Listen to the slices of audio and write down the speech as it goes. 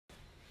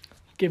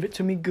Give it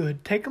to me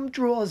good. Take them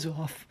drawers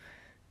off.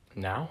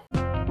 Now?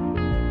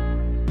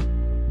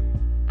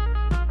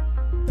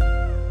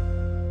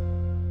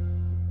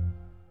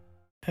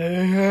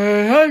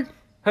 Hey.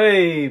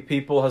 Hey,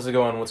 people, how's it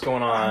going? What's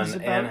going on? I was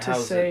about and to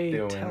how's say, it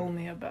doing? tell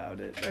me about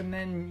it, and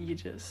then you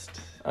just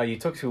You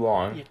took too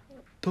long. You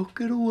took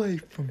it away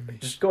from me.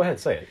 Just go ahead,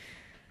 say it.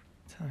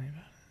 Tell me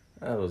about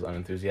That was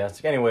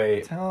unenthusiastic. Anyway,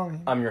 it. Tell me.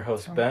 I'm your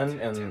host, Tell me,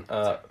 Ben,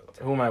 tell and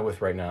who am I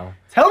with right now?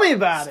 Tell me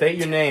about State it.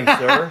 your name,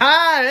 sir.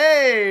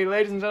 Hey,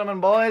 ladies and gentlemen,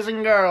 boys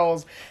and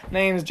girls.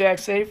 Name's Jack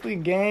Safely.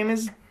 Game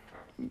is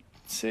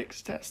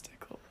 6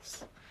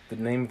 testicles. The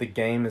name of the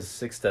game is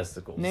Six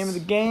Testicles. Name of the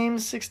game,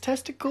 6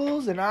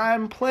 testicles, and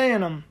I'm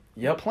playing them.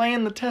 Yep.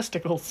 Playing the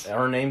testicles.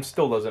 Our name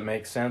still doesn't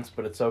make sense,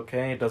 but it's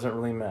okay. It doesn't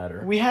really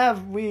matter. We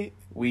should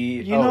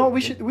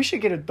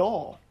get a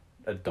doll.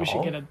 A doll? We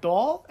should get a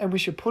doll, and we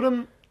should put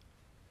him.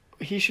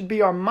 He should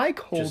be our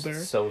mic holder.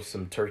 Just sew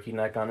some turkey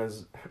neck on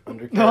his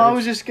undercarriage? No, I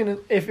was just gonna.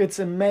 If it's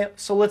a male,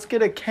 so let's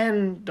get a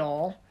Ken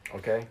doll.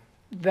 Okay.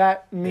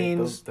 That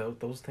means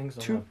those things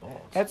don't have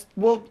balls.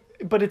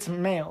 But it's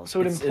male,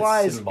 so It's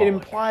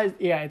implies.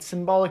 Yeah, it's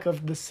symbolic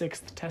of the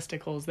 6th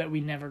testicles that we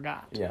never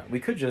got. Yeah, we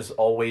could just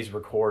always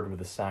record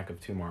with a sack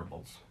of 2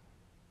 marbles.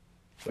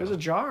 There's a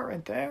jar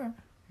right there.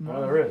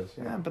 Well, there is.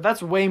 Yeah, but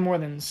that's way more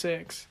than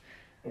 6.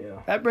 Yeah.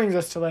 That brings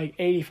us to like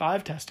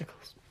 85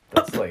 testicles.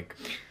 That's like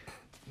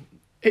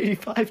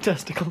 85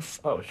 testicles.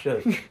 Oh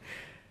shit.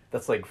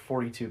 That's like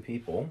 42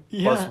 people.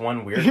 Yeah. Plus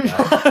 1 weird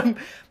guy.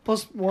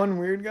 Plus 1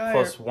 weird guy.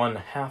 Plus 1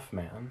 half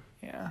man.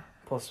 Yeah.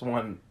 Plus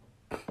 1.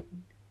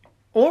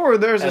 Or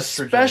there's a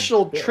Estrogen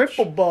special bitch.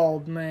 triple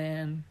bald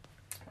man.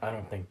 I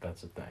don't think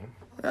that's a thing.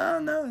 Oh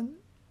no.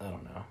 I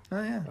don't know.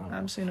 Oh yeah,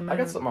 I've seen a man. I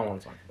got something I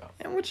want to talk about.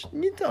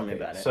 And you tell me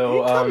about it.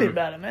 So, you tell me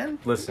about it, man.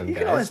 Listen, you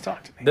guys. can always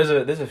talk to me.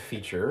 There's a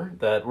feature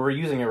that we're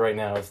using it right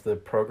now. It's the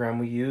program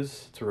we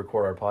use to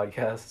record our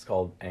podcast. It's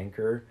called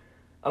Anchor.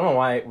 I don't know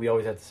why we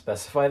always have to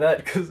specify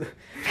that because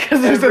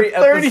there's every a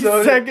 30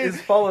 episode second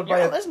is followed by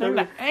a listening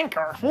 30... to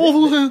Anchor.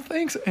 Well,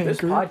 thanks, Anchor. This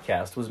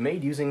podcast was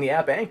made using the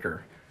app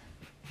Anchor.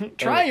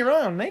 Try your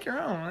own, make your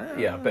own.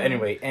 Yeah, but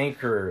anyway,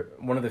 Anchor,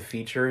 one of the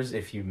features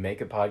if you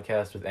make a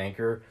podcast with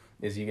Anchor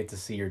is you get to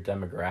see your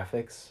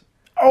demographics.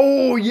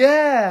 Oh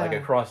yeah. Like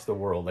across the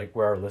world, like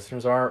where our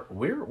listeners are.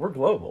 We're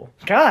global.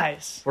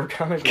 Guys. We're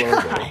kind of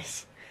global.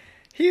 Guys.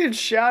 Huge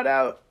shout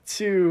out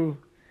to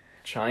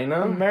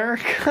China,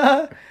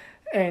 America,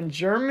 and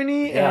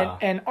Germany, Yeah.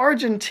 and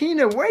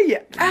Argentina. Where you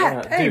at?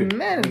 Yeah, Hey, dude,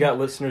 man. we got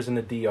listeners in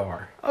the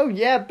DR. Oh,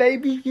 yeah,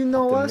 baby. You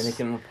know us.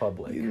 Dominican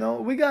Republic. You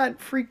know, we got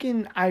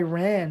freaking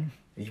Iran.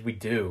 We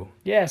do.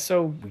 Yeah,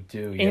 so We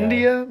do, yeah.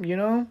 India, you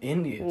know?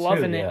 India, too,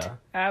 loving it. yeah.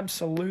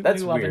 Absolutely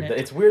That's loving weird. it.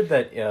 It's weird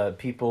that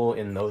people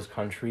in those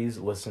countries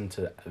listen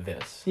to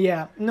this.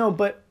 Yeah, no,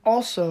 but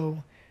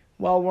also,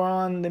 while we're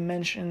on the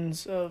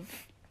mentions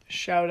of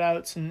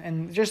shout-outs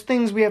and just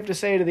things we have to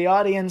say to the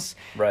audience,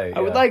 Right,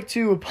 I would like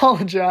to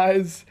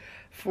apologize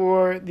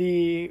for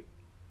the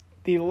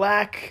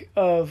lack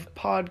of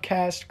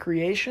podcast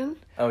creation.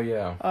 Oh,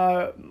 yeah.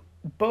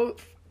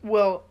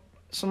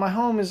 So my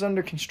home is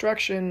under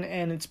construction,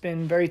 and it's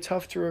been very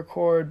tough to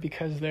record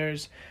because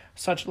there's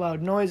such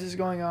loud noises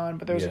going on,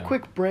 but there was a Yeah.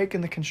 quick break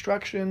in the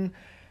construction.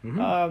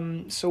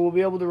 Mm-hmm. So we'll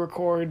be able to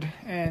record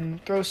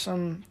and throw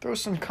some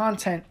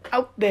content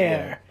out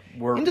there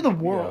into the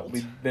world. Yeah,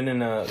 we've been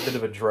in a bit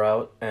of a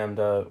drought, and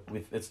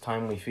it's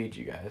time we feed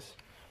you guys.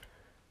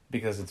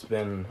 Because it's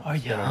been... Are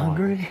it's you been a while.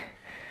 hungry?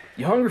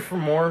 You hungry for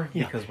more?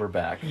 Yeah. Because we're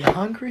back. Are you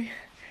hungry?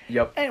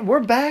 Yep. And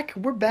we're back,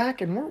 and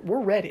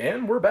we're ready.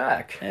 And we're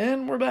back.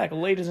 And we're back,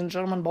 ladies and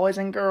gentlemen, boys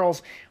and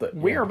girls. But,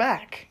 we're yeah.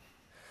 back.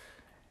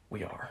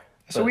 We are.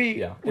 So But, we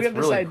yeah, have it's this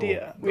really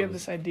idea. cool. We have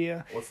this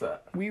idea. What's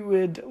that? We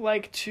would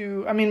like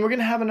to. I mean, we're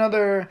gonna have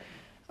another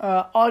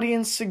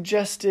audience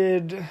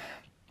suggested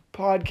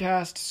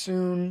podcast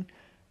soon,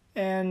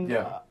 and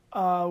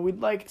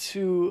we'd like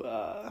to.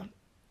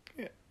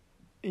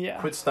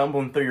 Yeah. Quit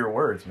stumbling through your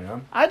words,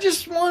 man. I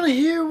just want to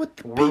hear what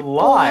the We're people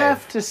live.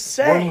 have to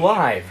say. We're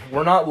live.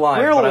 We're not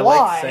live, We're but I live.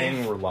 like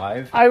saying we're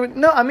live. I would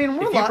no. I mean,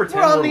 we're If you live. pretend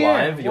We're on we're the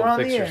live, air. you'll We're on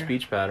fix the your air.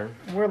 speech pattern.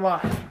 We're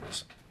live.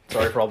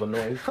 Sorry for all the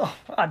noise. Oh,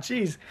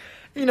 jeez.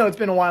 You know, it's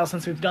been a while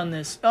since we've done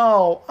this.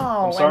 Oh,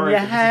 I'm sorry,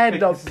 and you this is had to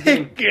this is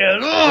pick getting- it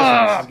Listen,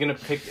 up. this is gonna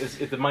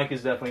pick. The mic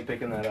is definitely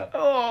picking that up.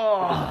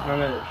 Oh.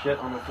 None of that shit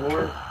on the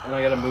floor, and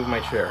I gotta move my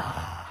chair.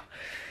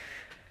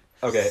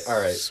 Okay, all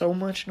right. So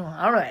much noise.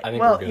 All right. I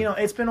think Well, we're good. you know,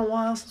 it's been a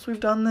while since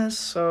we've done this,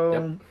 so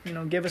Yep. you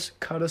know,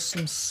 cut us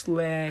some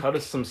slack. Cut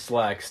us some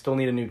slack. Still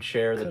need a new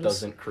chair that Cut us-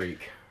 doesn't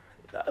creak.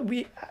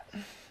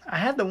 I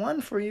had the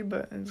one for you,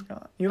 but it's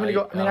gone. You want me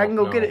to go? I mean, I can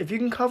go no. get it if you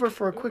can cover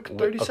for a quick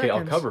 30 Okay, seconds.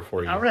 I'll cover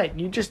for you. All right.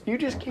 You just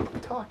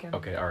keep talking.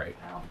 Okay, all right.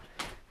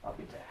 I'll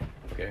be back.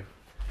 Okay.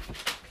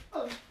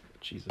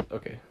 Jesus.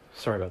 Okay.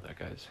 Sorry about that,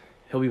 guys.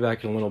 He'll be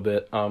back in a little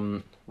bit.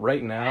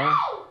 Right now.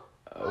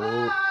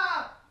 Oh,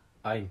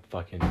 I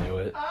fucking knew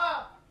it.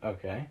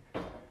 Okay.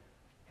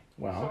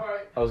 Wow.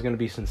 Sorry. I was gonna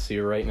be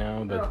sincere right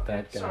now, but Oh,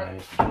 that guy sorry.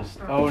 just.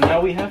 Oh,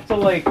 now we have to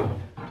like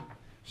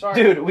Sorry.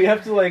 Dude, we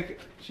have to like...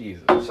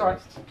 Jesus. Sorry.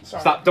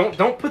 Stop.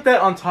 Don't put that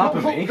on top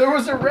of me. There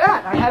was a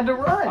rat. I had to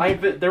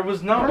run. There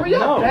was no... Hurry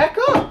up. No. Back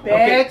up. Okay,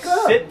 Back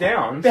up. sit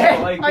down. Back.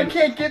 So I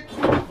can't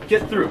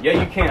get through.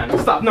 Yeah, you can.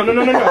 Stop. No.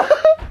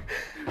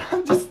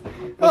 I'm just...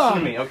 Listen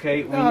to me,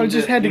 okay? I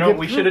just had to get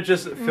we through. should have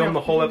just filmed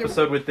the whole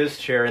episode with this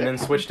chair and then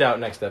switched out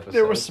next episode.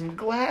 There was some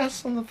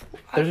glass on the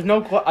floor. There's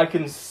no glass. I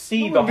can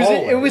see the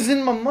hallway. It was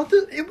in my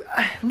mother...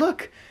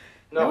 Look.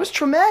 No. It was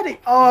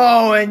traumatic.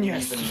 Oh, and you...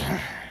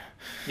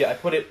 Yeah, I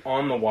put it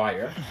on the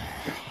wire.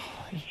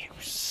 You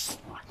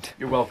slut.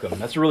 You're welcome.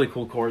 That's a really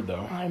cool cord,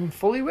 though. I'm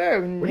fully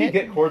aware. Where do you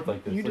get cords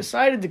like this? You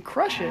decided to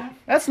crush it.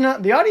 That's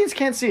not... The audience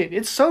can't see it.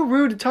 It's so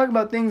rude to talk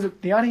about things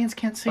that the audience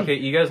can't see. Okay,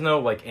 you guys know,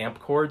 like, amp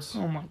cords?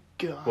 Oh, my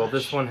God. Well,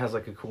 this one has,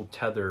 like, a cool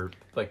tether,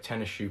 like,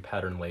 tennis shoe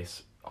pattern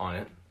lace on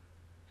it.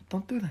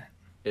 Don't do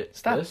that.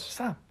 Stop.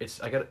 Stop. It's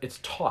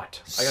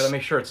taut. I gotta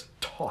make sure it's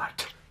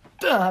taut.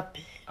 Stop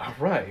it. All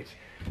right.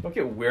 Don't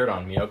get weird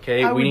on me,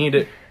 okay? We need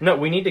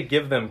to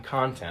give them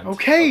content.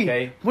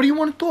 Okay. What do you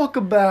want to talk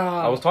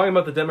about? I was talking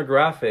about the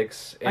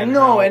demographics. And I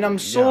know, and I'm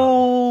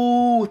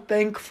so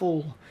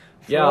thankful.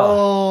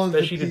 For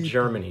especially to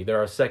Germany. They're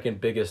our second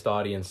biggest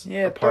audience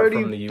apart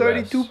from the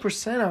US.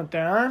 32% out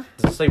there, huh?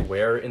 Does it say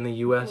where in the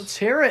US? Let's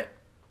hear it.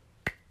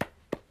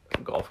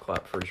 Golf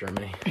clap for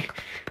Germany.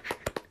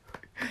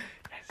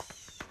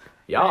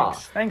 Yeah.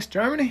 Thanks,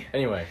 Germany.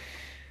 Anyway.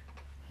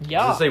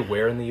 Yeah. Does it say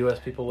where in the U.S.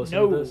 people listen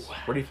to this?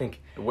 Where do you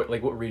think, what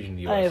region of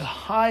the U.S.? I have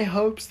high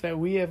hopes that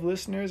we have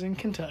listeners in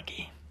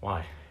Kentucky.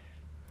 Why?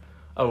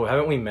 Oh,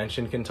 haven't we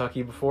mentioned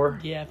Kentucky before?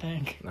 Yeah, I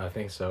think. I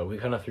think so. We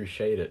kind of threw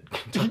shade at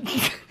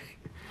Kentucky.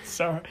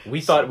 Sorry.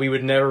 We thought we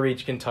would never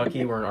reach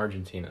Kentucky. We're in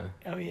Argentina.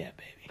 Oh, yeah,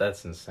 baby.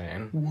 That's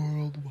insane.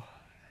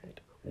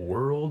 Worldwide.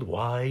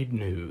 Worldwide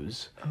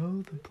news.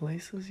 Oh, the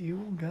places you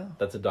will go.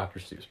 That's a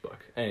Dr. Seuss book.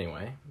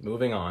 Anyway,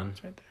 moving on.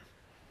 It's right there.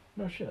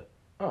 No shit.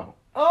 Oh.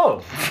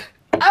 Oh!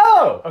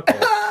 Okay.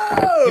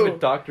 Oh! You have a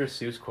Dr.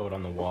 Seuss quote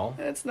on the wall.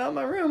 That's not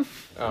my room.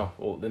 Oh,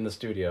 well, in the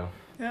studio.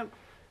 Yep.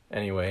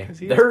 Anyway,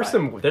 there's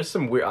some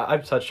weird...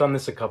 I've touched on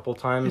this a couple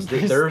times.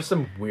 There are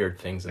some weird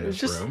things in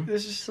this room.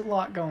 There's just a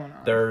lot going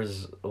on.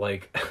 There's,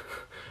 like...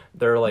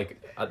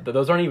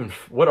 those aren't even...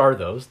 What are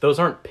those? Those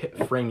aren't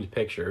framed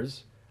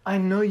pictures. I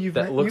know you've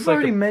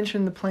already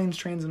mentioned the planes,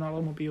 trains, and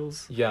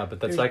automobiles. Yeah, but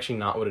that's actually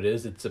not what it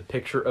is. It's a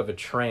picture of a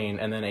train,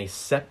 and then a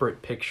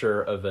separate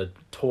picture of a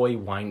toy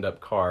wind-up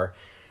car,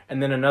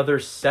 and then another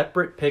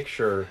separate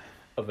picture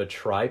of a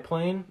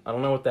triplane. I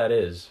don't know what that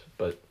is,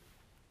 but...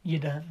 You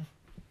done?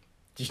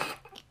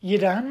 You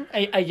done?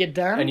 Are you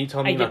done? And you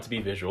told me not to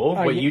be visual.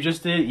 What you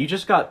just did, you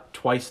just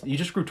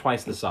grew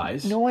twice the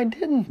size. No, I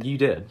didn't. You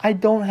did. I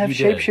don't have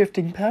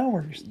shape-shifting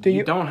powers.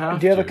 You don't have to.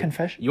 Do you have a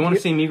confession? You want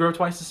to see me grow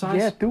twice the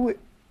size? Yeah, do it.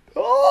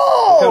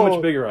 Oh! Look how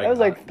much bigger I got. That was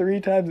like 3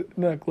 times.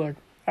 Look.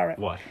 All right.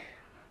 What?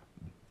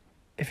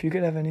 If you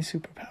could have any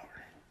superpower,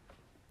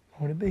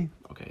 what would it be?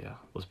 Okay, yeah.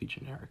 Let's be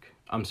generic.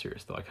 I'm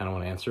serious, though. I kind of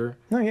want to answer.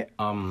 No, yeah.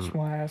 That's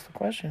why I asked the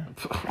question.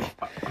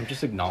 I'm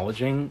just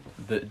acknowledging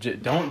that...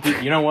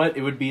 You know what?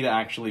 It would be to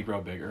actually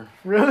grow bigger.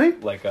 Really?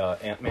 Like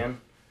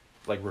Ant-Man.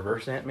 Like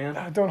reverse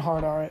Ant-Man. Don't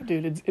hard R it,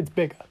 dude. It's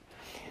bigger.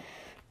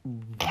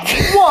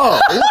 Whoa!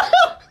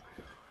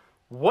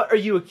 What are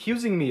you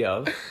accusing me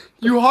of?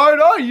 You hard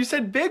R. You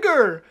said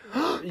bigger.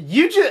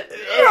 You just...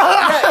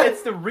 Yeah,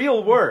 it's the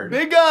real word.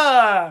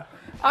 Bigger.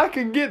 I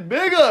can get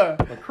bigger.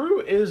 The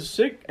crew is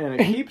sick and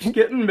it keeps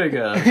getting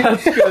bigger.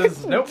 That's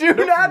because... No. If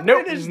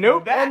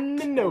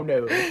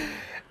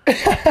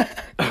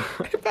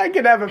I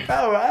could have a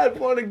power, I'd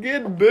want to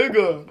get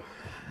bigger.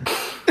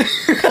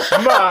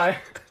 My.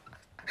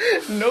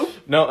 Nope.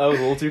 No, that was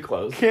a little too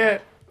close.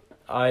 Can't.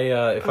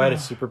 If I had a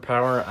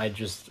superpower,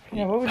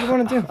 Yeah, what would you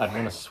want to do? I'd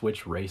want to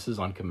switch races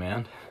on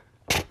command.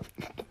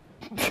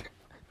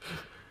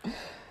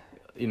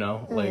 You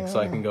know, like, so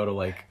I can go to,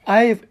 like...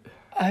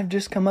 I've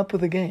just come up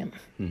with a game.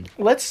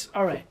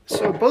 All right,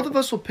 so both of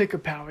us will pick a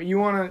power. You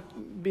want to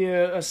be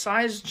a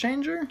size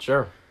changer?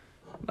 Sure.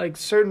 Like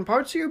certain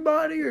parts of your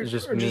body? Or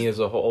just me as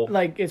a whole?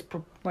 Like, it's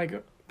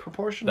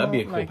proportional? That'd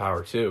be a cool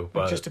power, too.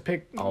 But just to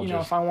pick,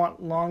 if I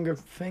want longer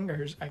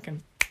fingers, I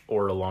can...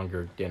 Or a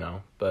longer,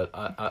 but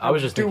I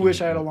was just thinking... I do wish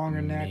I had a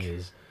longer neck.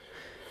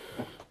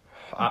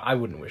 I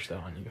wouldn't wish that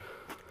on you.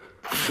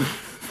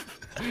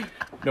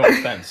 No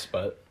offense,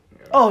 but...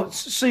 Oh,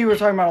 so you were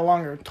talking about a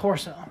longer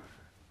torso.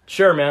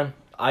 Sure, man.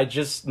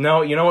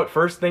 No, you know what?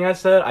 First thing I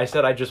said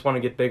I just want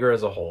to get bigger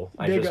as a whole.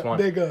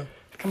 Bigger.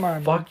 Come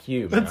on, fuck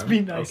you, man. Let's be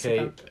nice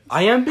about this.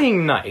 I am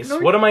being nice. No,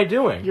 what am I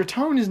doing? Your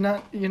tone is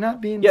not... You're not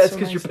being it's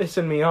because you're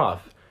pissing me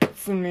off.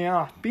 Me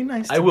off. Be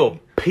nice to me. I will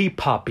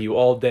pee-pop you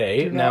all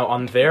day. Now,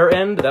 on their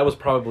end, that was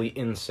probably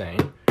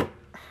insane.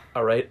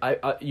 All right?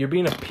 You're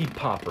being a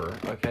pee-popper,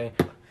 okay?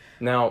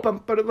 Now,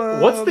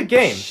 what's the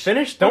game?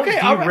 Finish? Don't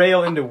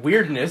derail into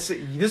weirdness.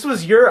 This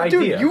was your idea.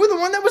 Dude, you were the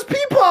one that was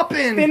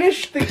pee-popping.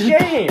 Finish the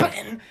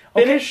game.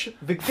 Finish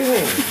the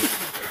game.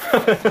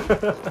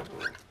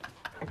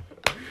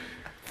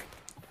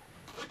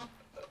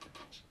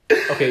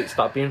 Okay,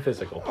 stop being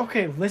physical.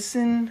 Okay,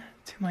 listen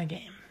to my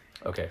game.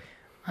 Okay.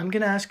 I'm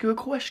going to ask you a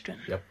question.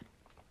 Yep.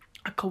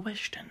 A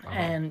question.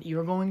 And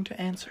you're going to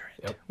answer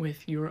it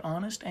with your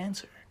honest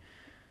answer.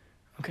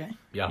 Okay?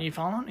 Yeah. Are you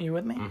following? Are you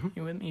with me? Mm-hmm.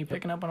 You with me? You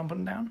picking up what I'm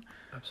putting down?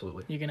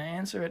 Absolutely. You're going to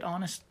answer it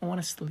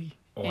honestly.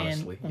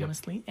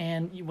 Honestly.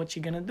 And what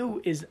you're going to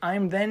do is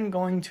I'm then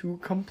going to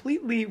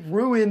completely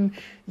ruin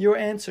your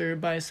answer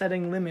by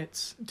setting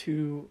limits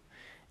to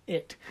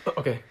it.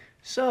 Okay.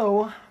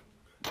 So,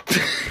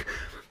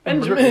 I'm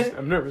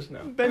nervous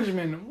now.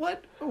 Benjamin,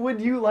 what would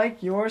you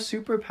like your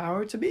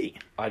superpower to be?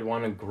 I'd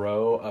want to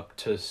grow up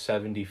to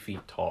 70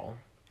 feet tall.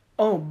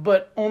 Oh,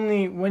 but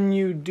only when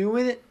you do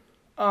it,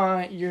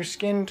 your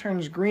skin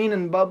turns green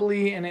and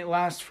bubbly and it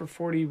lasts for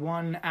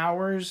 41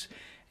 hours.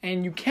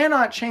 And you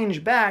cannot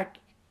change back.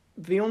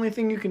 The only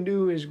thing you can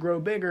do is grow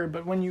bigger.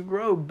 But when you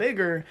grow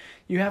bigger,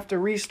 you have to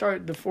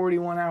restart the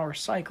 41-hour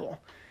cycle.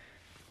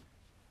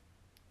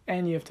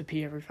 And you have to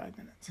pee every 5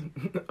 minutes.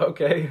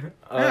 Okay.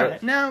 All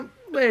right, now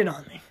lay it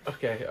on me.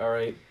 Okay, all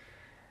right.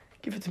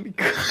 Give it to me.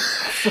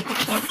 Shut the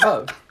fuck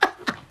up.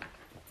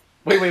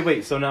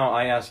 Wait. So now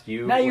I ask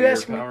you Now what you your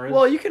ask me. power is?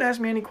 Well, you can ask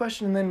me any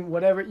question and then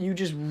whatever. You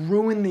just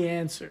ruin the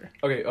answer.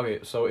 Okay.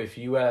 So if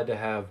you had to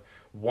have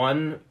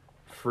one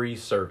free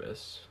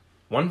service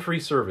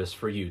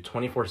for you,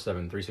 24/7,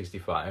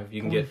 365,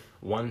 you can get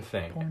one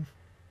thing. Porn.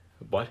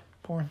 What?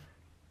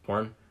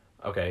 Porn?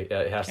 Okay,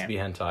 it has to be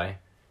hentai.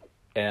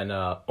 And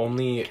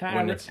only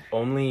when it's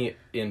only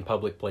in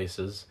public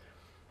places.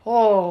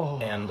 Oh.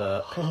 And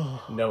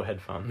no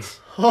headphones.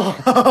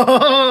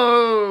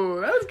 Oh,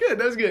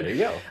 that was good. There you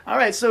go. All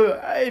right, so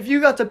if you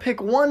got to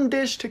pick one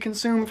dish to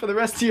consume for the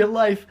rest of your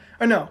life,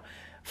 or no,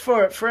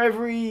 for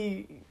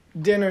every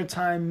dinner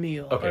time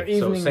meal or Okay,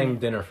 evening so same meal.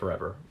 dinner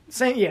forever.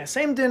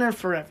 Same dinner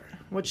forever.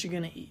 What you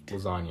gonna eat?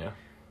 Lasagna.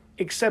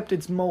 Except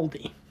it's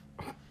moldy.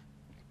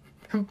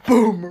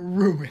 Boom,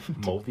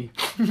 ruined. Moldy?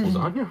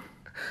 Lasagna?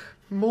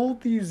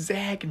 Moldy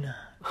Zagna.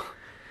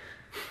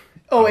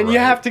 Oh, and you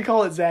have to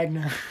call it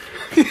Zagna.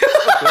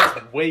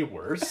 That's way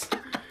worse.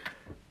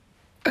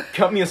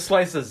 Cut me a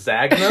slice of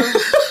Zagna?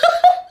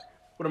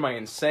 What am I,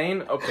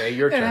 insane? Okay,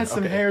 your turn. It has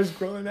some hairs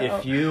growing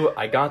out.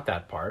 I got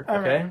that part, All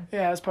okay? right.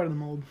 Yeah, that's part of the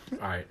mold.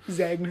 All right.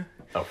 Zagna.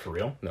 Oh, for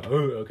real? No,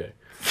 okay.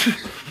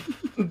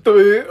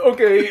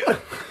 Okay.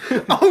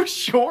 Oh,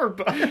 sure,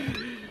 bud.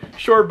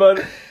 Sure,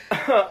 bud.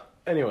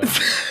 Anyway.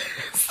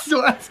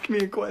 So ask me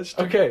a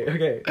question.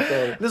 Okay.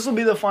 So This will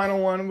be the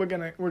final one. We're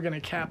gonna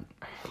cap.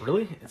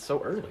 really? It's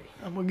so early.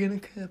 We're gonna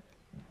cap.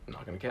 I'm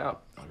not gonna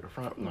cap. I'm not gonna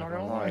front. I'm not Not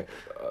gonna gonna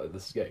lie.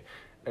 This is gay.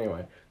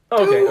 Anyway.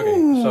 Okay.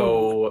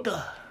 So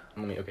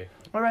okay.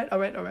 All right.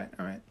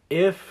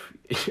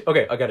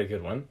 Okay, I got a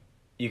good one.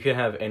 You can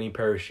have any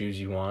pair of shoes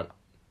you want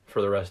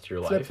for the rest of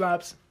your life. Flip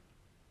flops.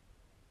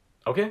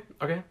 Okay.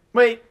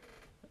 Wait.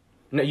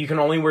 No, you can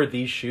only wear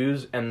these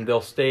shoes and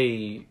they'll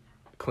stay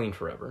clean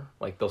forever.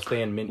 Like they'll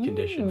stay in mint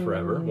condition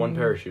forever. One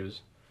pair of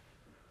shoes.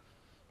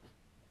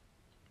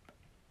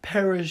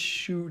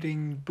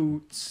 Parachuting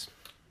boots.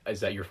 Is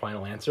that your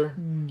final answer?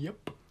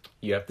 Yep.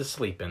 You have to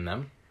sleep in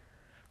them.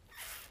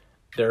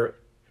 They're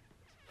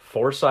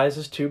 4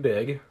 sizes too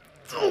big.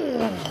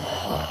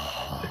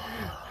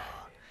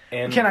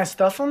 And Can I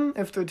stuff them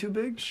if they're too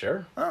big?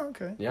 Sure. Oh,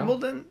 okay. Yeah. Well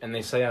then. And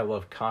they say I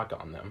love cock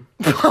on them.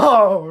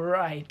 Oh,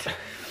 right.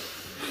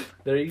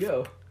 There you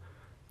go.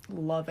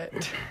 Love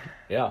it.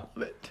 Yeah.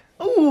 Love it.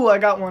 Ooh, I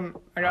got one.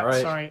 All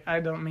right. Sorry, I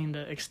don't mean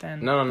to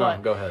extend. No.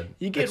 but Go ahead.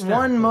 You get Extend,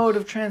 one please. mode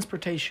of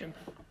transportation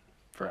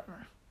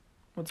forever.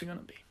 What's it gonna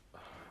be?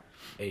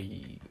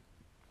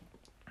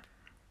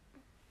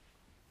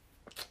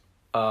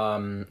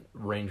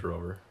 Range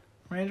Rover.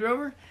 Range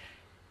Rover.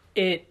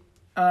 It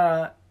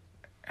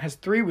has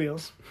 3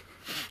 wheels.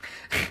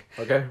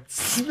 Okay.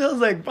 Smells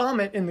like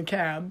vomit in the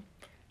cab.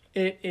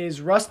 It is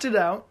rusted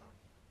out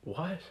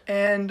What?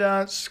 and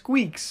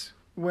squeaks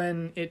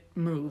when it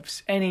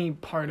moves. Any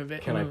part of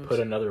it Can moves. I put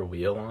another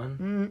wheel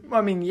on?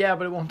 I mean, yeah,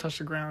 but it won't touch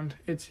the ground.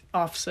 It's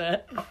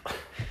offset.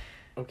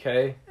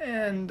 Okay.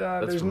 And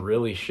That's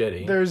really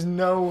shitty. there's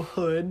no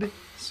hood,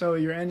 so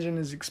your engine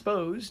is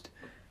exposed.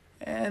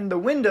 And the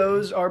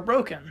windows are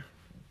broken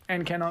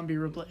and cannot be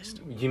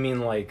replaced. You mean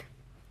like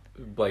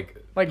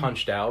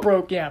punched out?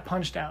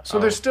 Punched out. So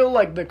there's still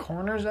like the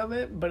corners of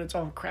it, but it's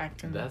all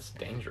cracked. And That's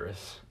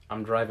dangerous.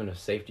 I'm driving a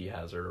safety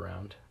hazard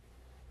around.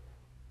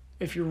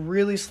 if you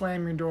really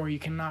slam your door, you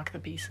can knock the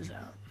pieces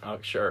out. Oh,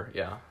 sure,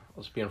 yeah.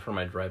 I'll just be in front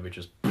of my driveway,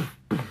 just...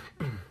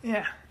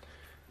 Yeah.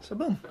 So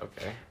boom.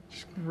 Okay.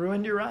 Just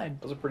ruined your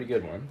ride. That was a pretty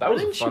good one. That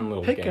was a fun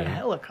little game. Pick a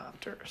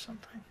helicopter or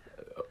something.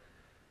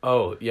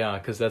 Oh, yeah,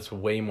 because that's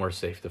way more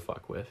safe to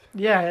fuck with.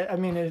 Yeah, I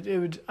mean, it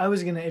would. I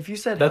was gonna. If you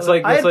said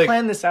I had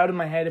planned this out in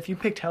my head. If you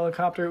picked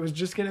helicopter, it was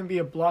just gonna be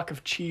a block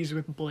of cheese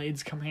with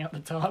blades coming out the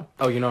top.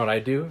 Oh, you know what I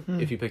do?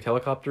 If you picked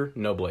helicopter,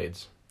 no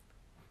blades.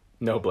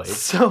 No blades.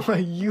 So a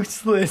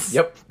useless.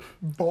 Yep.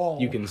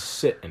 Ball. You can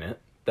sit in it.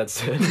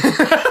 That's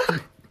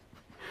it.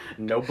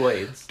 No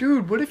blades.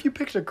 Dude, what if you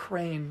picked a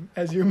crane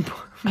as your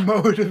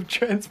mode of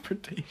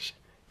transportation?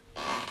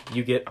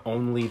 You get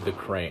only the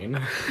crane.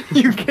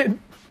 You get.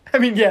 I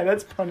mean, yeah,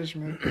 that's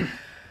punishment.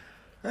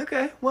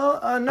 Okay, well,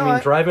 no. I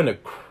mean, driving a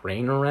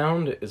crane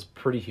around is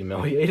pretty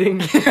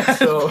humiliating.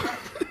 So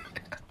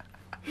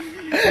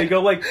they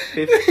go like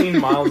 15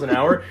 miles an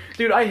hour.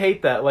 Dude, I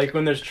hate that. Like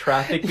when there's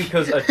traffic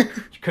because a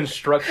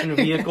construction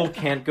vehicle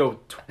can't go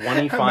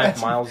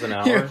 25 miles an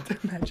hour. You have to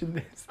imagine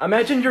this.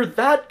 Imagine you're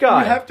that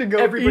guy. You have to go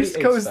Everybody East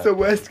hates Coast that to guy.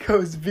 West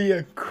Coast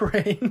via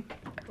crane.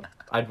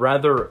 I'd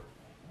rather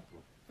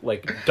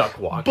like duck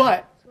walk.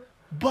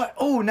 But,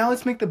 oh, now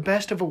let's make the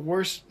best of a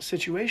worse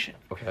situation.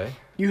 Okay.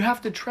 You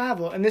have to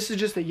travel, and this is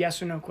just a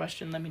yes or no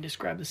question. Let me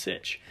describe the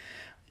sitch.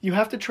 You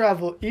have to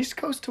travel East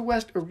Coast to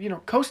West, or,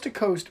 coast to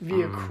coast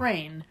via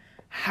crane.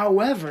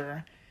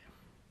 However,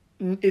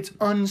 it's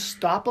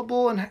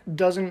unstoppable and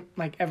doesn't,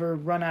 ever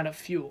run out of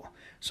fuel.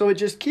 So it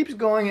just keeps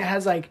going. It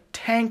has,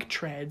 tank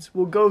treads.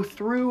 Will go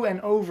through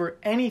and over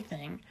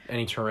anything.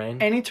 Any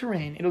terrain? Any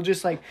terrain. It'll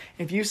just,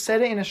 if you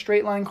set it in a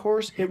straight line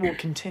course, it will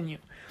continue.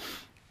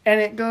 And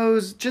it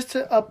goes, just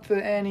to up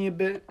the ante a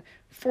bit,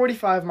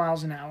 45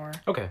 miles an hour.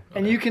 Okay.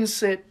 And you can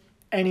sit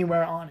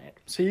anywhere on it.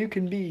 So you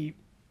can be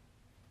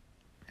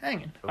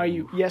hanging. Are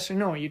you, yes or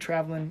no, are you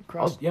traveling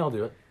across? I'll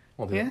do it.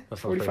 I'll do it. That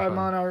sounds 45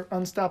 mile an hour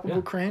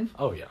unstoppable crane.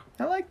 Oh, yeah.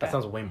 I like that. That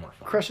sounds way more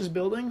fun. Crushes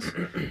buildings,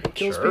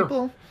 kills Sure.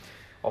 people.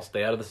 I'll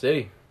stay out of the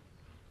city.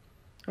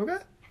 Okay.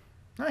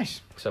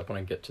 Nice. Except when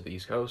I get to the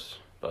East Coast.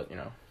 But,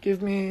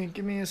 Give me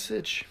a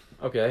sitch.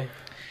 Okay.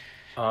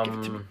 Give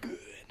it to me good.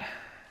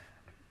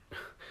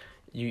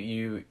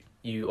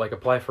 You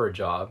apply for a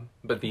job,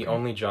 but the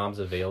only jobs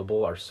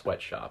available are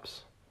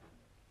sweatshops.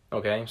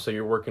 Okay? So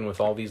you're working with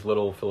all these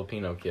little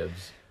Filipino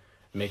kids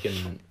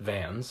making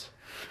vans.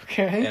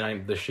 Okay.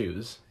 And the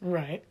shoes.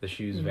 Right. The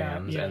shoes, Yeah,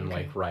 vans, yeah, and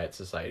okay. Riot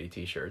Society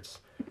t-shirts.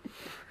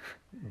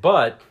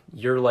 But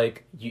you're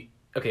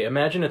okay,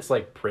 imagine it's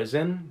like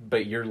prison,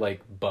 but you're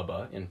like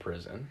Bubba in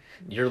prison.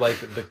 You're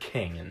like the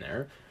king in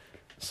there.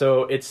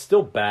 So it's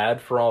still bad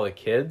for all the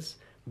kids,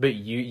 but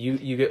you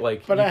get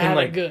But you I can have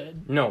it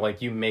good. No,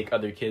 you make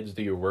other kids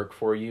do your work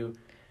for you.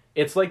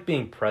 It's like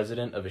being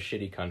president of a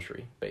shitty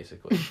country,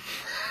 basically.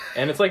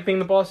 And it's like being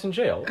the boss in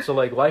jail. So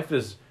life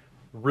is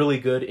really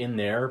good in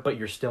there, but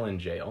you're still in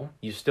jail.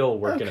 You still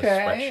work in a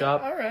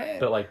sweatshop. All right.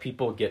 But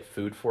people get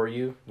food for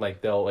you.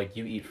 They'll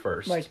you eat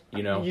first.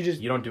 You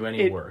don't do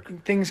any work.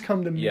 Things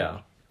come to me.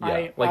 Yeah.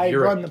 I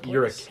you're run the place.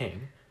 you're a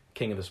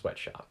king of the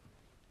sweatshop.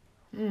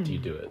 Mm. Do you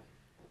do it?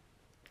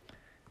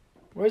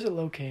 Where's it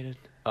located?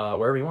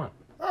 Wherever you want.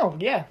 Oh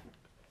yeah.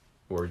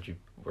 Where would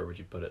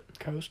you put it?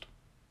 Coast.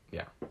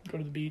 Yeah. Go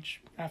to the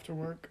beach after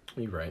work.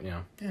 You're right.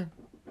 Yeah. Yeah.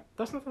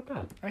 That's not that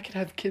bad. I could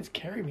have kids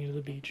carry me to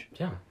the beach.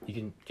 Yeah, you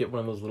can get one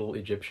of those little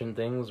Egyptian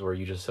things where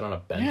you just sit on a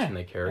bench and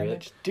they carry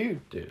it.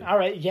 Dude. All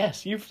right,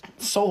 yes, you've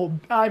sold.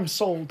 I'm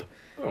sold.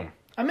 Oh.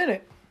 I'm in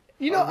it.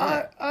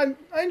 I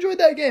enjoyed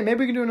that game.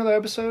 Maybe we can do another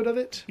episode of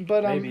it.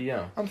 But maybe,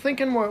 yeah. I'm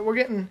thinking we're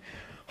getting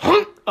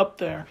up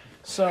there.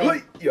 So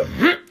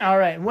Yeah. all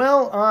right.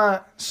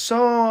 Well,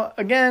 so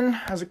again,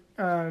 as a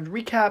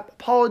recap,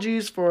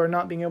 apologies for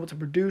not being able to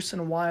produce in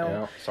a while.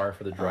 Yeah. Sorry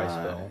for the dry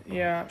spell.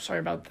 Yeah, sorry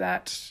about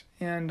that.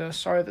 And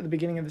sorry that the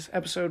beginning of this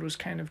episode was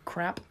kind of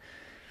crap.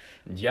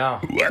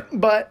 Yeah.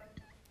 But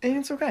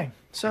it's okay.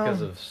 So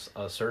Because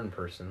of a certain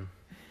person.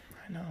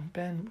 I know,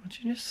 Ben, would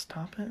you just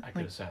stop it? I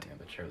could have sat in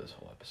the chair this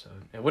whole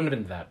episode. It wouldn't have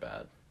been that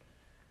bad.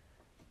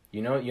 Do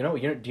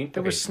you,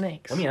 there were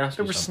snakes. Let me ask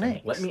you something.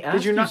 Snakes. Let me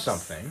ask you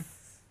something.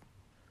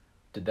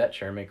 Did that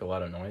chair make a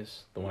lot of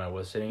noise? The one I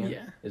was sitting in?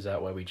 Yeah. Is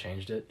that why we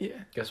changed it? Yeah.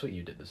 Guess what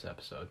you did this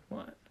episode?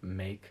 What?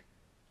 Make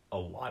a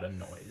lot of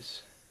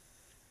noise.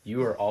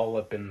 You are all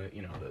up in the.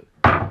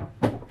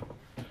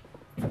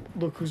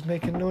 Look who's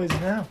making noise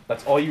now.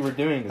 That's all you were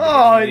doing.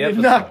 Oh, you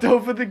knocked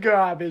over the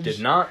garbage. Did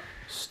not.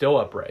 Still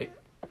upright.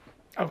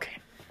 Okay.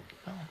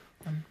 Well,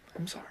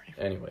 I'm sorry.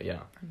 Anyway, yeah.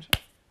 I'm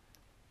sorry.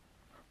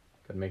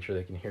 Gotta make sure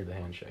they can hear the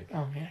handshake.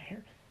 Oh, yeah,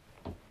 here.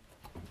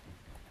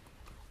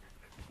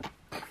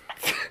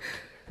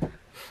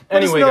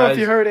 Let us know guys, if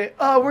you heard it.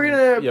 We're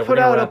gonna put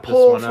out a wrap this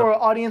poll one up. for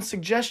audience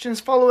suggestions.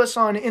 Follow us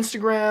on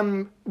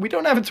Instagram. We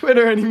don't have a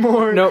Twitter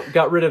anymore. No,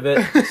 got rid of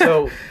it.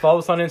 So follow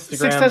us on Instagram.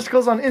 Six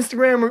Testicles on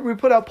Instagram. We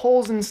put out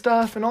polls and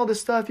stuff and all this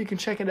stuff. You can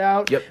check it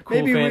out. Yep, cool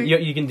fan.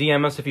 You can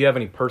DM us if you have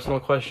any personal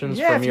questions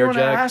for if me you or want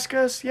to Jack. ask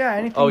us,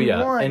 anything Oh, you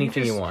yeah, want.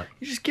 anything you want.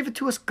 You just give it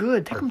to us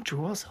good. Take them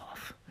drawers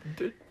off.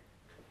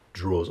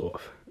 Drawers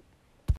off.